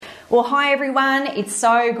Well, hi everyone. It's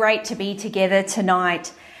so great to be together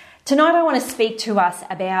tonight. Tonight I want to speak to us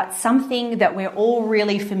about something that we're all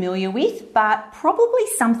really familiar with, but probably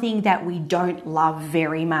something that we don't love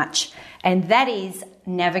very much, and that is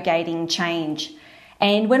navigating change.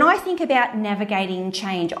 And when I think about navigating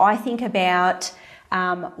change, I think about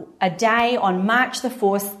a day on March the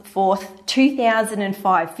 4th,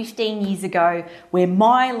 2005, 15 years ago, where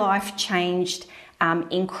my life changed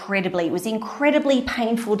incredibly. It was an incredibly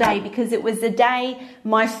painful day because it was the day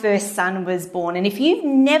my first son was born. And if you've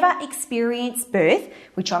never experienced birth,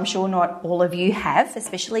 which I'm sure not all of you have,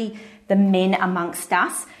 especially the men amongst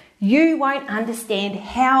us, you won't understand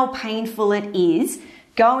how painful it is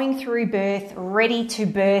going through birth, ready to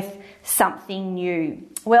birth something new.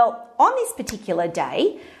 Well, on this particular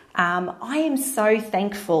day, I am so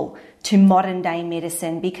thankful to modern day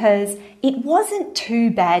medicine because it wasn't too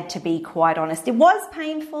bad, to be quite honest. It was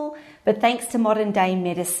painful, but thanks to modern day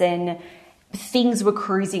medicine, things were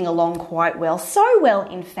cruising along quite well. So well,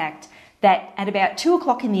 in fact, that at about 2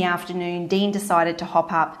 o'clock in the afternoon, Dean decided to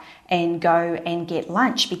hop up and go and get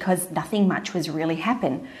lunch because nothing much was really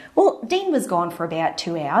happening. Well, Dean was gone for about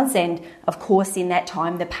 2 hours, and of course in that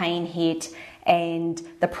time the pain hit and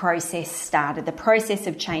the process started. The process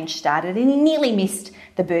of change started, and he nearly missed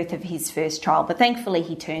the birth of his first child, but thankfully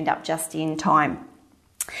he turned up just in time.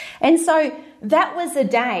 And so that was a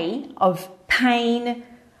day of pain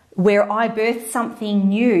where I birthed something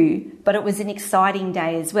new, but it was an exciting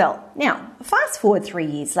day as well. Now, fast forward 3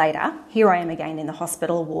 years later, here I am again in the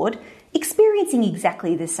hospital ward, experiencing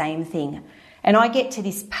exactly the same thing. And I get to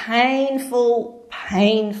this painful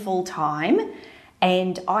time,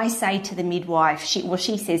 and I say to the midwife,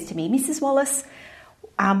 she says to me, Mrs. Wallace,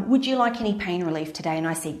 would you like any pain relief today? And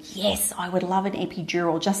I said, yes, I would love an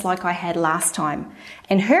epidural just like I had last time.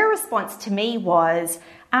 And her response to me was,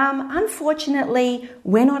 unfortunately,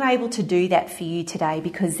 we're not able to do that for you today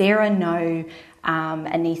because there are no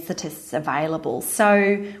anaesthetists available.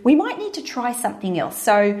 So we might need to try something else.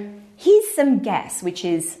 So here's some gas, which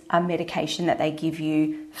is a medication that they give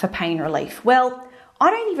you for pain relief. Well, I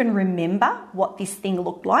don't even remember what this thing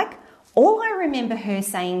looked like. All I remember her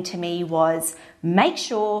saying to me was, make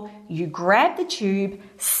sure you grab the tube,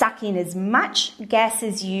 suck in as much gas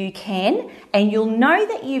as you can, and you'll know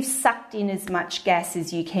that you've sucked in as much gas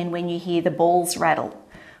as you can when you hear the balls rattle.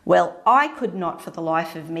 Well, I could not for the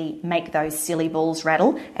life of me make those silly balls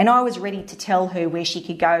rattle, and I was ready to tell her where she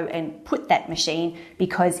could go and put that machine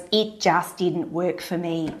because it just didn't work for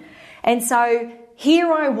me. And so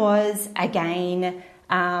here I was again,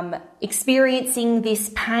 experiencing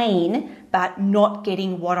this pain, but not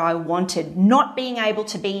getting what I wanted, not being able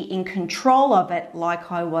to be in control of it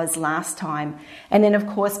like I was last time. And then, of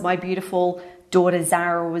course, my beautiful daughter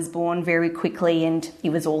Zara was born very quickly, and it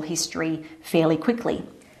was all history fairly quickly.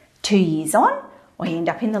 2 years on, I end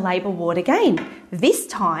up in the labour ward again. This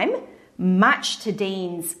time, much to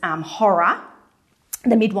Dean's horror,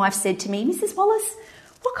 the midwife said to me, Mrs. Wallace,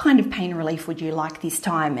 what kind of pain relief would you like this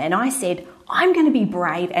time? And I said, I'm going to be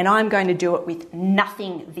brave and I'm going to do it with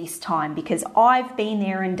nothing this time because I've been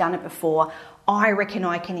there and done it before. I reckon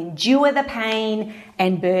I can endure the pain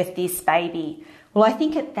and birth this baby. Well, I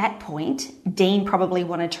think at that point, Dean probably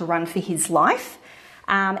wanted to run for his life.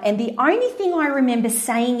 And the only thing I remember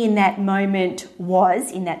saying in that moment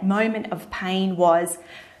of pain was,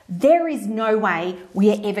 there is no way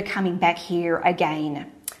we are ever coming back here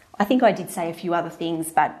again. I think I did say a few other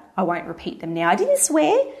things, but I won't repeat them now. I didn't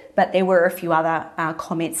swear, but there were a few other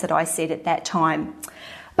comments that I said at that time.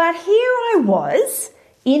 But here I was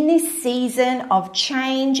in this season of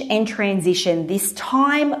change and transition, this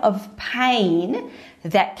time of pain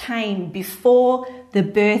that came before the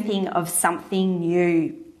birthing of something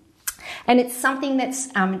new. And it's something that's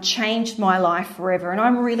changed my life forever, and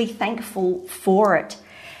I'm really thankful for it.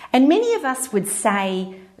 And many of us would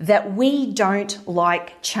say that we don't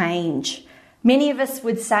like change. Many of us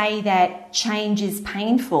would say that change is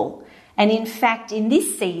painful. And in fact, in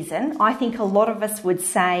this season, I think a lot of us would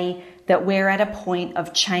say that we're at a point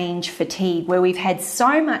of change fatigue, where we've had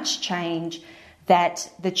so much change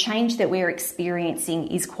that the change that we're experiencing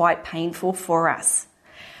is quite painful for us.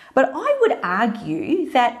 But I would argue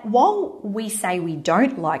that while we say we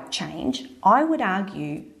don't like change, I would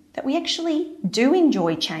argue that we actually do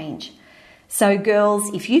enjoy change. So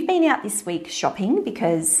girls, if you've been out this week shopping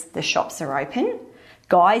because the shops are open,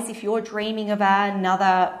 guys, if you're dreaming of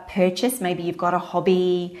another purchase, maybe you've got a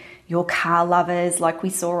hobby, you're car lovers like we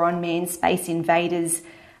saw on Man Space Invaders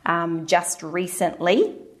just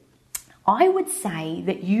recently, I would say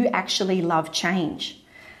that you actually love change.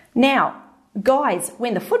 Now, guys,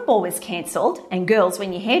 when the football was cancelled, and girls,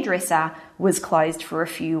 when your hairdresser was closed for a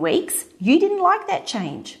few weeks, you didn't like that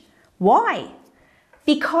change. Why?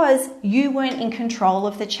 Because you weren't in control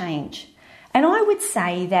of the change. And I would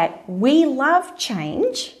say that we love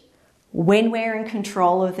change when we're in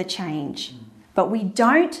control of the change, but we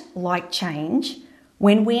don't like change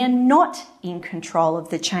when we are not in control of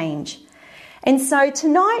the change. And so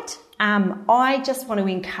tonight, I just want to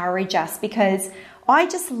encourage us, because I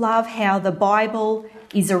just love how the Bible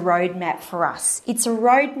is a roadmap for us. It's a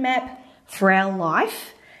roadmap for our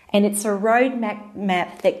life, and it's a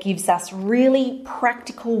roadmap that gives us really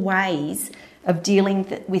practical ways of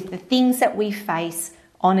dealing with the things that we face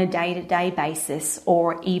on a day-to-day basis,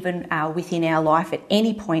 or even within our life at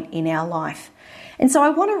any point in our life. And so I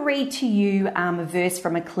want to read to you a verse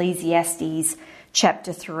from Ecclesiastes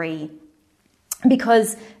chapter 3,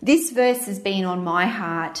 because this verse has been on my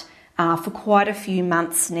heart for quite a few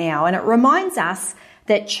months now, and it reminds us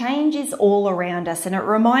that change is all around us, and it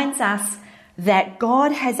reminds us that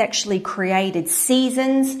God has actually created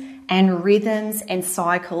seasons and rhythms and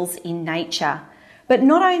cycles in nature. But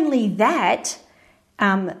not only that,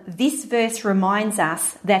 this verse reminds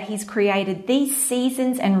us that He's created these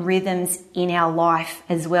seasons and rhythms in our life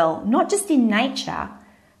as well, not just in nature,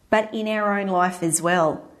 but in our own life as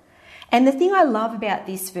well. And the thing I love about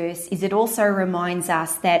this verse is it also reminds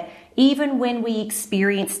us that even when we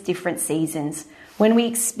experience different seasons, when we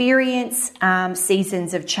experience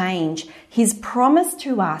seasons of change, His promise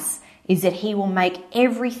to us is that He will make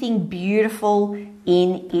everything beautiful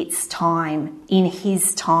in its time, in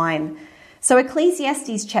His time. So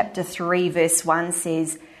Ecclesiastes chapter 3 verse 1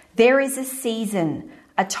 says, "There is a season,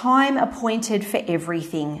 a time appointed for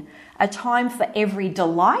everything, a time for every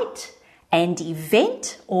delight and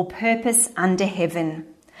event or purpose under heaven.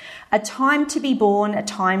 A time to be born, a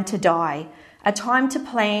time to die, a time to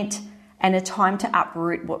plant, and a time to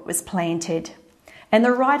uproot what was planted." And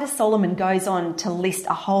the writer Solomon goes on to list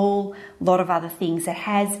a whole lot of other things that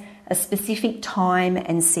has a specific time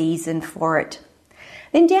and season for it.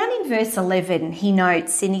 Then down in verse 11, he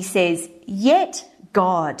notes and he says, Yet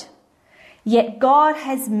God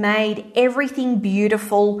has made everything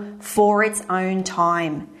beautiful for its own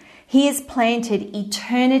time. He has planted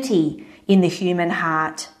eternity in the human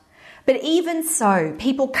heart. But even so,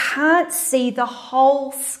 people can't see the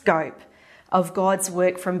whole scope of God's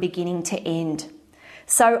work from beginning to end.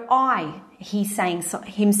 So he's saying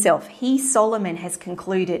himself, Solomon has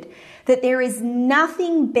concluded that there is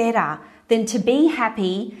nothing better than to be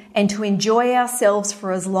happy and to enjoy ourselves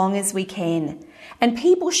for as long as we can. And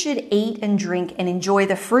people should eat and drink and enjoy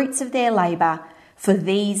the fruits of their labour, for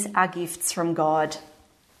these are gifts from God.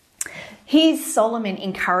 Here's Solomon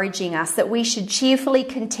encouraging us that we should cheerfully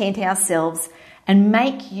content ourselves and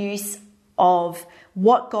make use of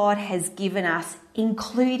what God has given us,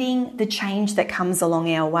 including the change that comes along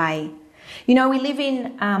our way. You know, we live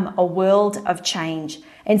in a world of change,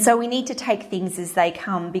 and so we need to take things as they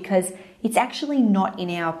come, because it's actually not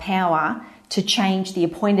in our power to change the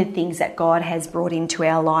appointed things that God has brought into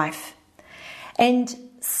our life. And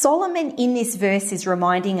Solomon in this verse is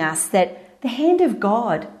reminding us that the hand of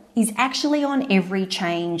God is actually on every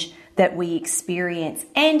change that we experience,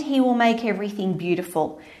 and He will make everything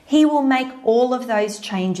beautiful. He will make all of those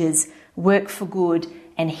changes work for good,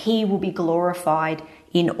 and He will be glorified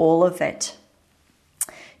in all of it.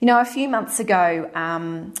 You know, a few months ago,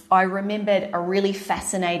 I remembered a really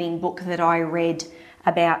fascinating book that I read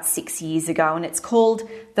about 6 years ago, and it's called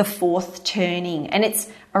The Fourth Turning, and it's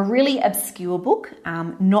a really obscure book,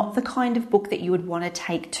 not the kind of book that you would want to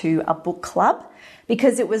take to a book club,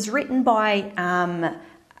 because it was written by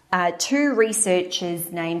two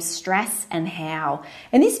researchers named Strass and Howe,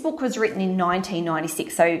 and this book was written in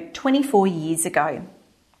 1996, so 24 years ago.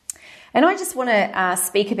 And I just want to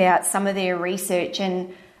speak about some of their research,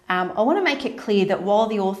 and I want to make it clear that while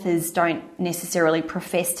the authors don't necessarily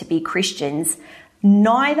profess to be Christians,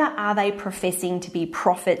 neither are they professing to be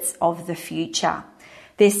prophets of the future.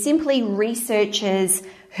 They're simply researchers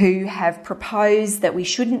who have proposed that we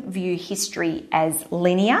shouldn't view history as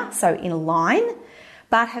linear, so in a line,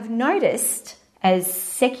 but have noticed as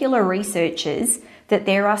secular researchers that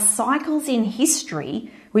there are cycles in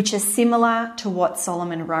history which are similar to what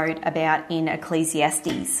Solomon wrote about in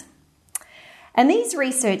Ecclesiastes. And these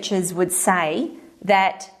researchers would say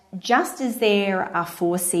that just as there are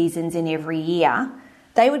 4 seasons in every year,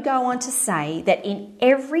 they would go on to say that in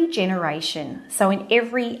every generation, so in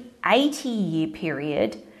every 80-year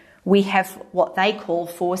period, we have what they call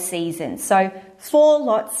 4 seasons. So 4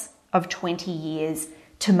 lots of 20 years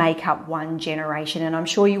to make up one generation. And I'm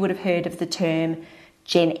sure you would have heard of the term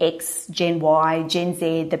Gen X, Gen Y, Gen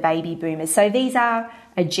Z, the baby boomers. So these are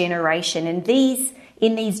a generation, and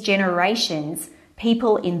in these generations,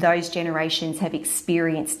 people in those generations have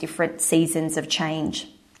experienced different seasons of change.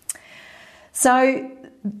 So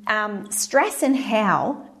Strass and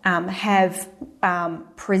Howe have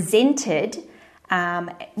presented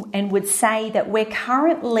and would say that we're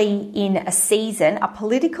currently in a season, a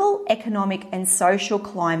political, economic and social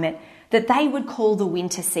climate that they would call the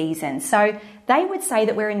winter season. So they would say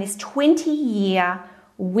that we're in this 20-year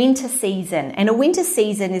winter season, and a winter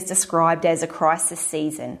season is described as a crisis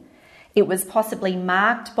season. It was possibly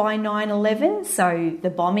marked by 9/11, so the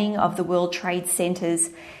bombing of the World Trade Centers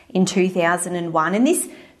in 2001, and this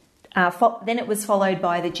then it was followed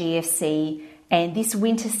by the GFC, and this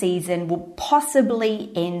winter season will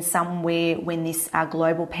possibly end somewhere when this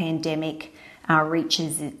global pandemic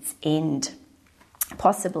reaches its end,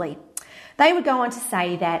 possibly. They would go on to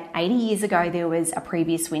say that 80 years ago there was a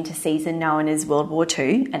previous winter season known as World War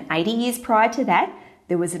II, and 80 years prior to that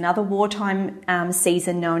there was another wartime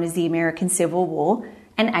season known as the American Civil War,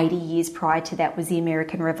 and 80 years prior to that was the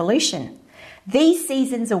American Revolution. These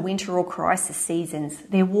seasons are winter or crisis seasons.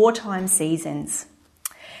 They're wartime seasons.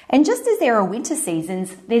 And just as there are winter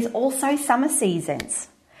seasons, there's also summer seasons.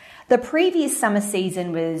 The previous summer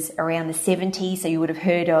season was around the 70s, so you would have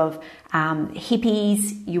heard of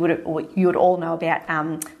hippies. You would all know about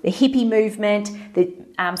the hippie movement.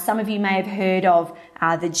 Some of you may have heard of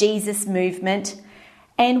the Jesus movement.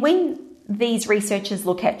 And when these researchers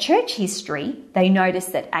look at church history, they notice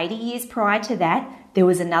that 80 years prior to that, there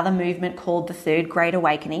was another movement called the Third Great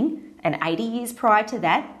Awakening, and 80 years prior to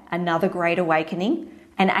that, another Great Awakening,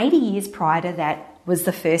 and 80 years prior to that was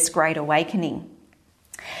the First Great Awakening.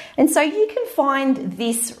 And so you can find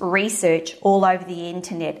this research all over the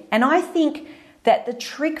internet, and I think that the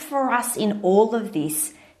trick for us in all of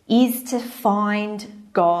this is to find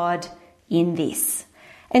God in this.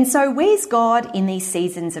 And so where's God in these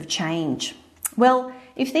seasons of change? Well,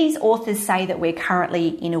 if these authors say that we're currently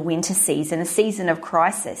in a winter season, a season of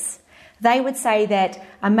crisis, they would say that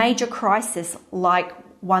a major crisis like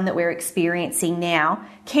one that we're experiencing now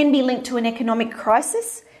can be linked to an economic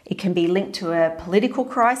crisis, it can be linked to a political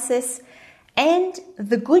crisis, and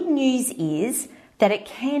the good news is that it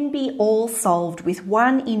can be all solved with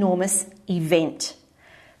one enormous event.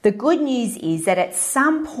 The good news is that at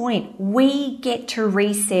some point we get to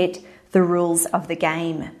reset the rules of the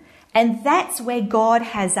game. And that's where God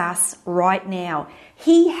has us right now.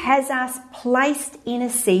 He has us placed in a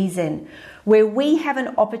season where we have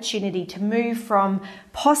an opportunity to move from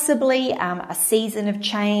possibly a season of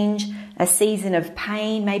change, a season of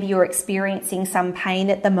pain. Maybe you're experiencing some pain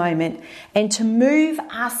at the moment, and to move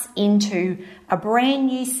us into a brand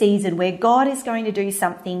new season where God is going to do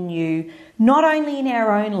something new, not only in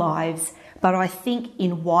our own lives, but I think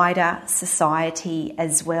in wider society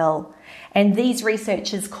as well. And these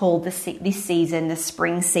researchers call this season the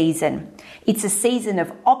spring season. It's a season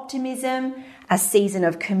of optimism, a season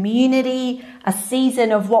of community, a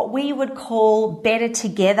season of what we would call better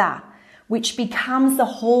together, which becomes the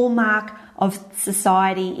hallmark of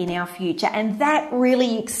society in our future. And that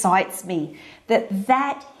really excites me,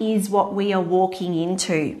 that is what we are walking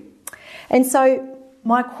into. And so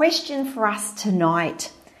my question for us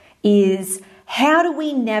tonight is, how do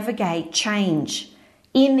we navigate change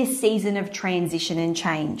in this season of transition and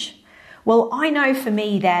change? Well, I know for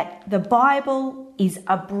me that the Bible is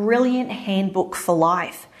a brilliant handbook for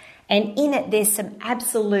life, and in it there's some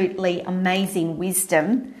absolutely amazing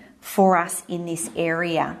wisdom for us in this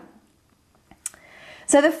area.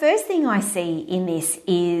 So the first thing I see in this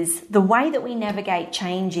is the way that we navigate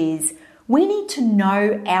change is we need to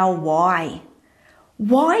know our why.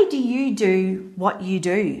 Why do you do what you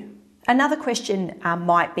do? Another question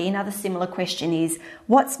another similar question is,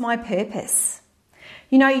 what's my purpose?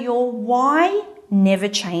 You know, your why never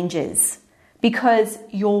changes, because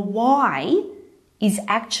your why is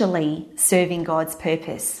actually serving God's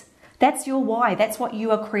purpose. That's your why. That's what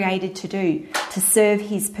you are created to do, to serve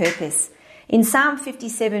His purpose. In Psalm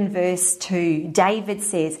 57 verse 2, David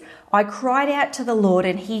says, I cried out to the Lord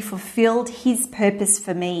and He fulfilled His purpose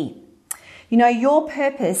for me. You know, your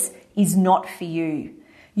purpose is not for you.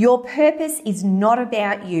 Your purpose is not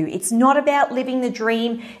about you. It's not about living the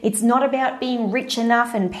dream. It's not about being rich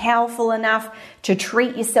enough and powerful enough to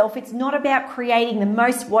treat yourself. It's not about creating the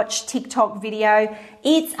most watched TikTok video.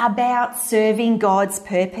 It's about serving God's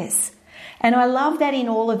purpose. And I love that in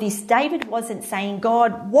all of this, David wasn't saying,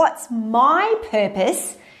 God, what's my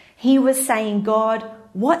purpose? He was saying, God,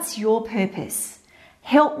 what's your purpose?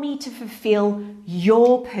 Help me to fulfill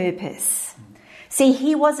your purpose. See,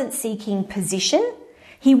 he wasn't seeking position.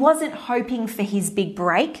 He wasn't hoping for his big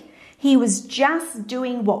break. He was just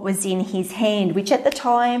doing what was in his hand, which at the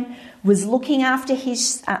time was looking after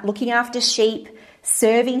sheep,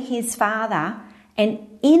 serving his father. And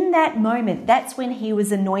in that moment, that's when he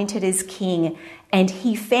was anointed as king, and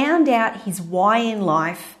he found out his why in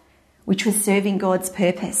life, which was serving God's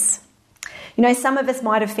purpose. You know, some of us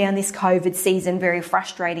might have found this COVID season very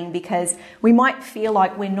frustrating because we might feel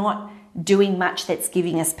like we're not doing much that's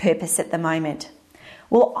giving us purpose at the moment.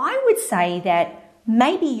 Well, I would say that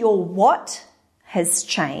maybe your what has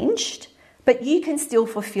changed, but you can still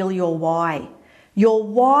fulfill your why. Your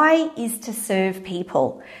why is to serve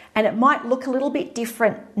people, and it might look a little bit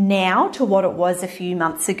different now to what it was a few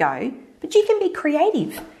months ago, but you can be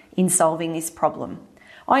creative in solving this problem.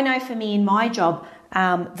 I know for me in my job,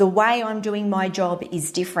 the way I'm doing my job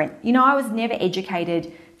is different. You know, I was never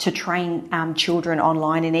educated to train children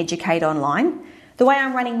online and educate online. The way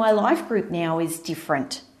I'm running my life group now is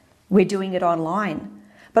different. We're doing it online.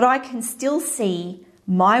 But I can still see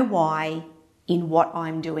my why in what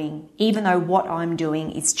I'm doing. Even though what I'm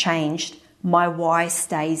doing is changed, my why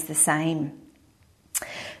stays the same.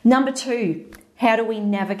 Number 2, how do we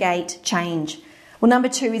navigate change? Well, number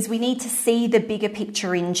 2 is we need to see the bigger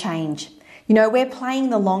picture in change. You know, we're playing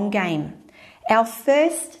the long game. Our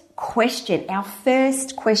first question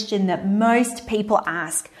that most people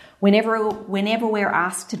ask whenever we're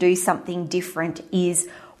asked to do something different is,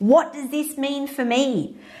 what does this mean for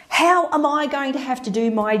me? How am I going to have to do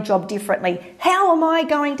my job differently? How am I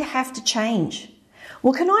going to have to change?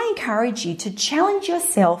 Well, can I encourage you to challenge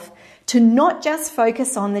yourself to not just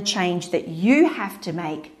focus on the change that you have to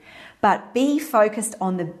make, but be focused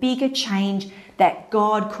on the bigger change that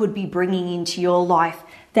God could be bringing into your life,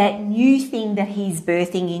 that new thing that He's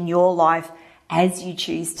birthing in your life as you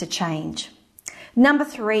choose to change. Number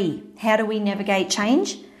 3, how do we navigate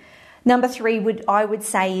change? Number 3, I would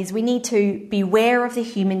say is we need to beware of the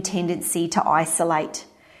human tendency to isolate.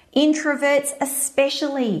 Introverts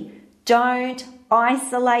especially, don't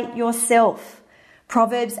isolate yourself.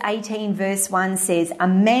 Proverbs 18 verse 1 says, "A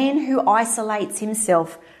man who isolates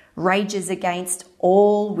himself rages against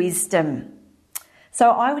all wisdom." So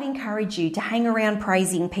I would encourage you to hang around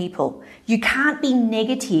praising people. You can't be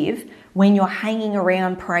negative when you're hanging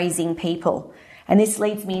around praising people. And this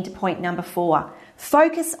leads me into point number 4.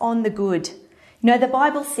 Focus on the good. You know, the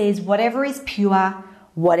Bible says whatever is pure,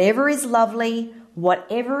 whatever is lovely,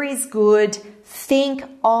 whatever is good, think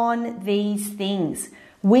on these things.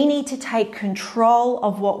 We need to take control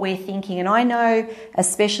of what we're thinking. And I know,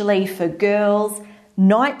 especially for girls,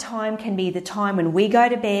 nighttime can be the time when we go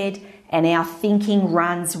to bed and our thinking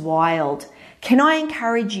runs wild. Can I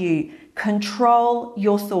encourage you, control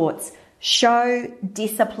your thoughts. Show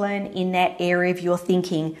discipline in that area of your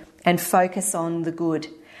thinking and focus on the good.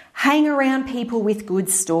 Hang around people with good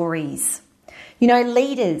stories. You know,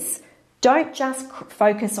 leaders, don't just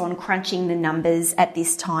focus on crunching the numbers at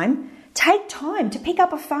this time. Take time to pick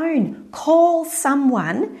up a phone, call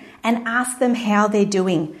someone and ask them how they're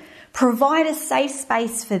doing. Provide a safe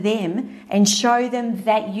space for them and show them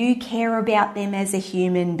that you care about them as a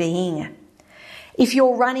human being. If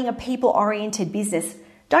you're running a people-oriented business,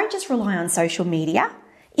 don't just rely on social media.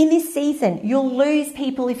 In this season, you'll lose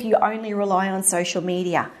people if you only rely on social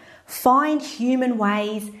media. Find human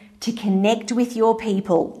ways to connect with your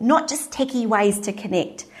people, not just techie ways to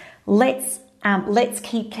connect. Let's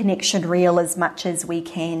keep connection real as much as we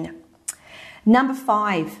can. Number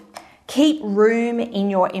 5, keep room in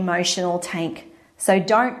your emotional tank. So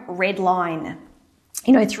don't redline.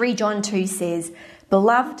 You know, 3 John 2 says,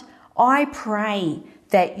 "Beloved, I pray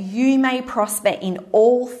that you may prosper in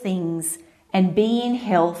all things and be in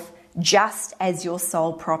health just as your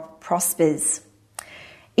soul prospers."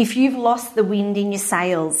 If you've lost the wind in your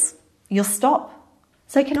sails, you'll stop.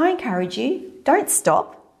 So can I encourage you, don't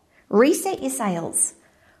stop. Reset your sails.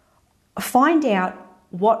 Find out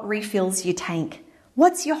what refills your tank.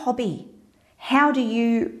 What's your hobby? How do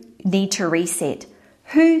you need to reset?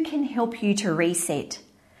 Who can help you to reset?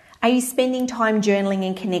 Are you spending time journaling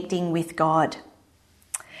and connecting with God?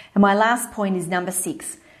 And my last point is number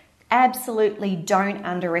 6. Absolutely don't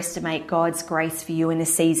underestimate God's grace for you in a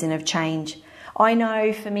season of change. I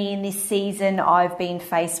know for me in this season, I've been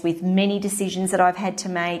faced with many decisions that I've had to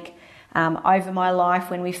make over my life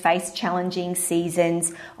when we face challenging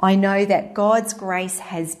seasons. I know that God's grace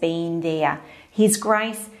has been there. His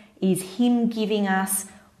grace is Him giving us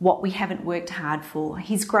what we haven't worked hard for.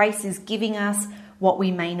 His grace is giving us what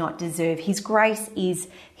we may not deserve. His grace is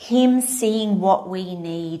Him seeing what we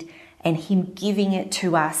need and Him giving it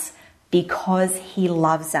to us because He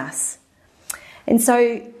loves us. And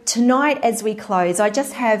so tonight as we close, I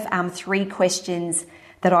just have 3 questions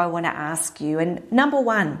that I want to ask you. And number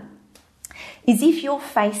one is, if you're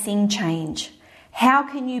facing change, how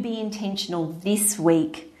can you be intentional this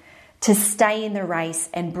week to stay in the race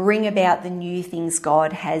and bring about the new things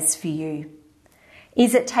God has for you?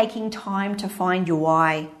 Is it taking time to find your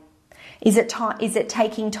why? Is it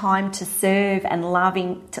taking time to serve and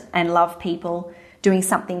love people, doing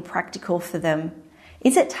something practical for them?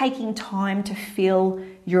 Is it taking time to fill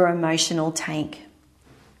your emotional tank?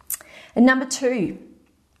 And number two,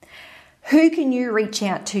 who can you reach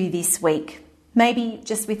out to this week? Maybe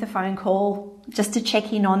just with a phone call, just to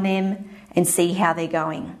check in on them and see how they're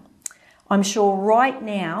going. I'm sure right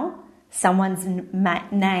now someone's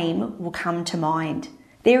name will come to mind.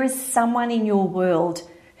 There is someone in your world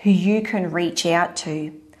who you can reach out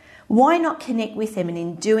to. Why not connect with them? And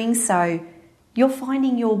in doing so, you're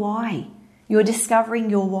finding your why. You're discovering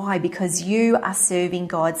your why because you are serving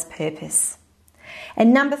God's purpose.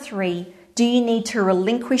 And number three, do you need to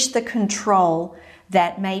relinquish the control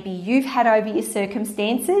that maybe you've had over your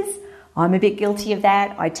circumstances? I'm a bit guilty of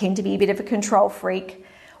that. I tend to be a bit of a control freak.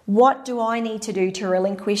 What do I need to do to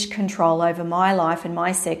relinquish control over my life and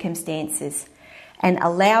my circumstances and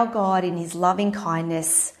allow God in His loving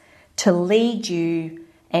kindness to lead you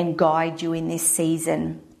and guide you in this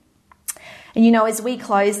season? And as we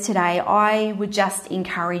close today, I would just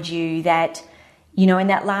encourage you that, in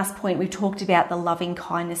that last point, we've talked about the loving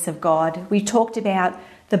kindness of God. We've talked about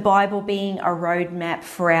the Bible being a roadmap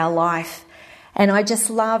for our life. And I just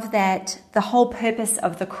love that the whole purpose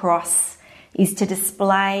of the cross is to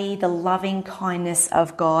display the loving kindness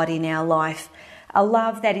of God in our life. A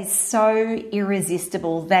love that is so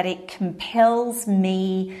irresistible that it compels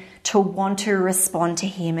me to want to respond to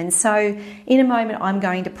Him. And so in a moment, I'm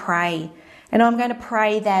going to pray. And I'm going to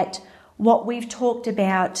pray that what we've talked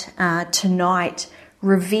about tonight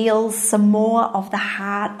reveals some more of the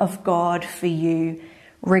heart of God for you,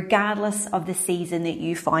 regardless of the season that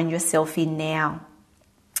you find yourself in now.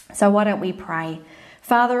 So why don't we pray?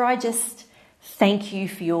 Father, I just thank you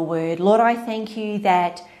for your word. Lord, I thank you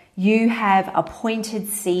that you have appointed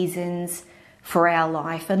seasons for our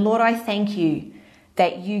life. And Lord, I thank you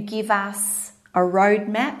that you give us a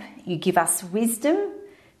roadmap, you give us wisdom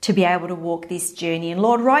to be able to walk this journey. And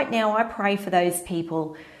Lord, right now I pray for those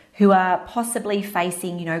people who are possibly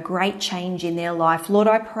facing, great change in their life. Lord,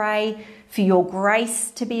 I pray for your grace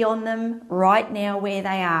to be on them right now where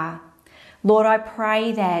they are. Lord, I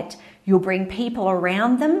pray that you'll bring people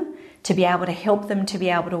around them to be able to help them to be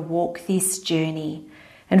able to walk this journey.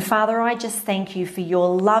 And Father, I just thank you for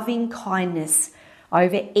your loving kindness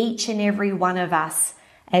over each and every one of us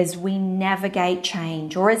as we navigate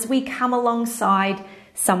change, or as we come alongside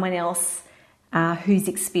someone else who's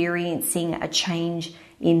experiencing a change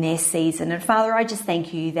in their season. And Father, I just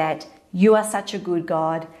thank you that you are such a good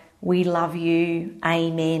God. We love you.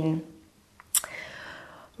 Amen.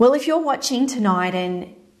 Well, if you're watching tonight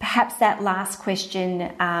and perhaps that last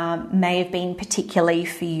question may have been particularly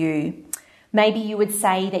for you, maybe you would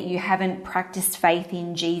say that you haven't practiced faith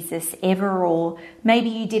in Jesus ever, or maybe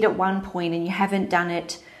you did at one point and you haven't done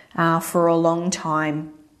it for a long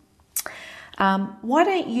time. Why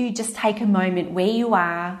don't you just take a moment where you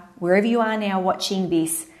are, wherever you are now watching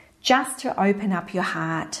this, just to open up your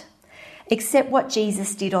heart. Accept what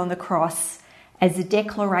Jesus did on the cross as a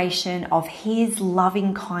declaration of His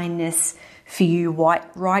loving kindness for you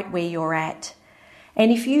right where you're at.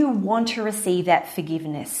 And if you want to receive that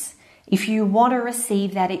forgiveness, if you want to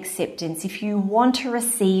receive that acceptance, if you want to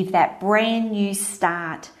receive that brand new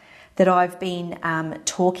start that I've been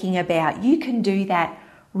talking about, you can do that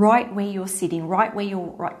right where you're sitting, right where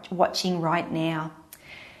you're watching right now.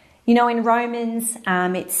 In Romans,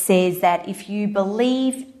 it says that if you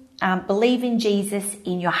believe in Jesus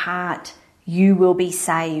in your heart, you will be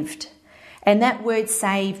saved. And that word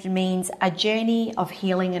saved means a journey of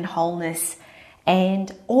healing and wholeness.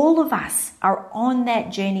 And all of us are on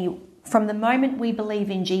that journey. From the moment we believe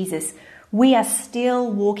in Jesus, we are still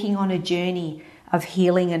walking on a journey of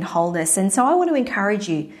healing and wholeness. And so I want to encourage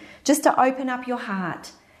you just to open up your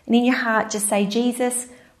heart. And in your heart, just say, Jesus,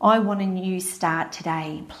 I want a new start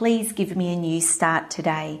today. Please give me a new start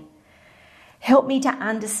today. Help me to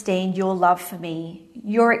understand your love for me,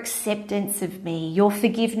 your acceptance of me, your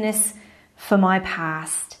forgiveness for my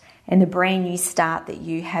past, and the brand new start that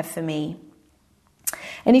you have for me.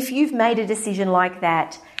 And if you've made a decision like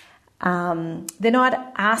that, then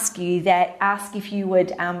I'd ask if you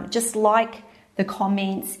would just like the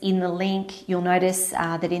comments in the link. You'll notice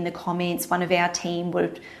that in the comments, one of our team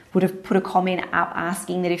would have put a comment up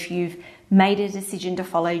asking that if you've made a decision to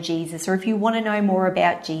follow Jesus, or if you want to know more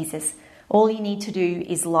about Jesus, all you need to do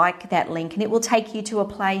is like that link, and it will take you to a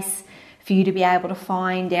place for you to be able to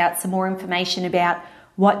find out some more information about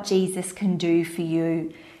what Jesus can do for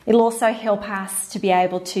you. It'll also help us to be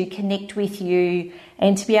able to connect with you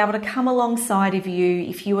and to be able to come alongside of you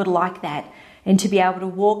if you would like that, and to be able to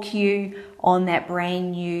walk you on that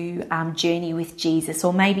brand new journey with Jesus,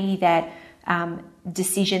 or maybe that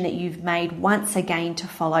decision that you've made once again to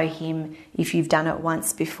follow him if you've done it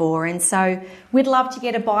once before. And so we'd love to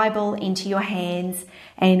get a Bible into your hands,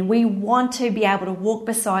 and we want to be able to walk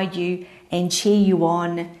beside you and cheer you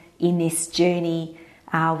on in this journey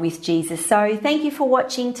with Jesus. So thank you for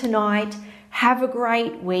watching tonight. Have a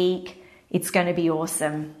great week. It's going to be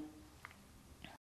awesome.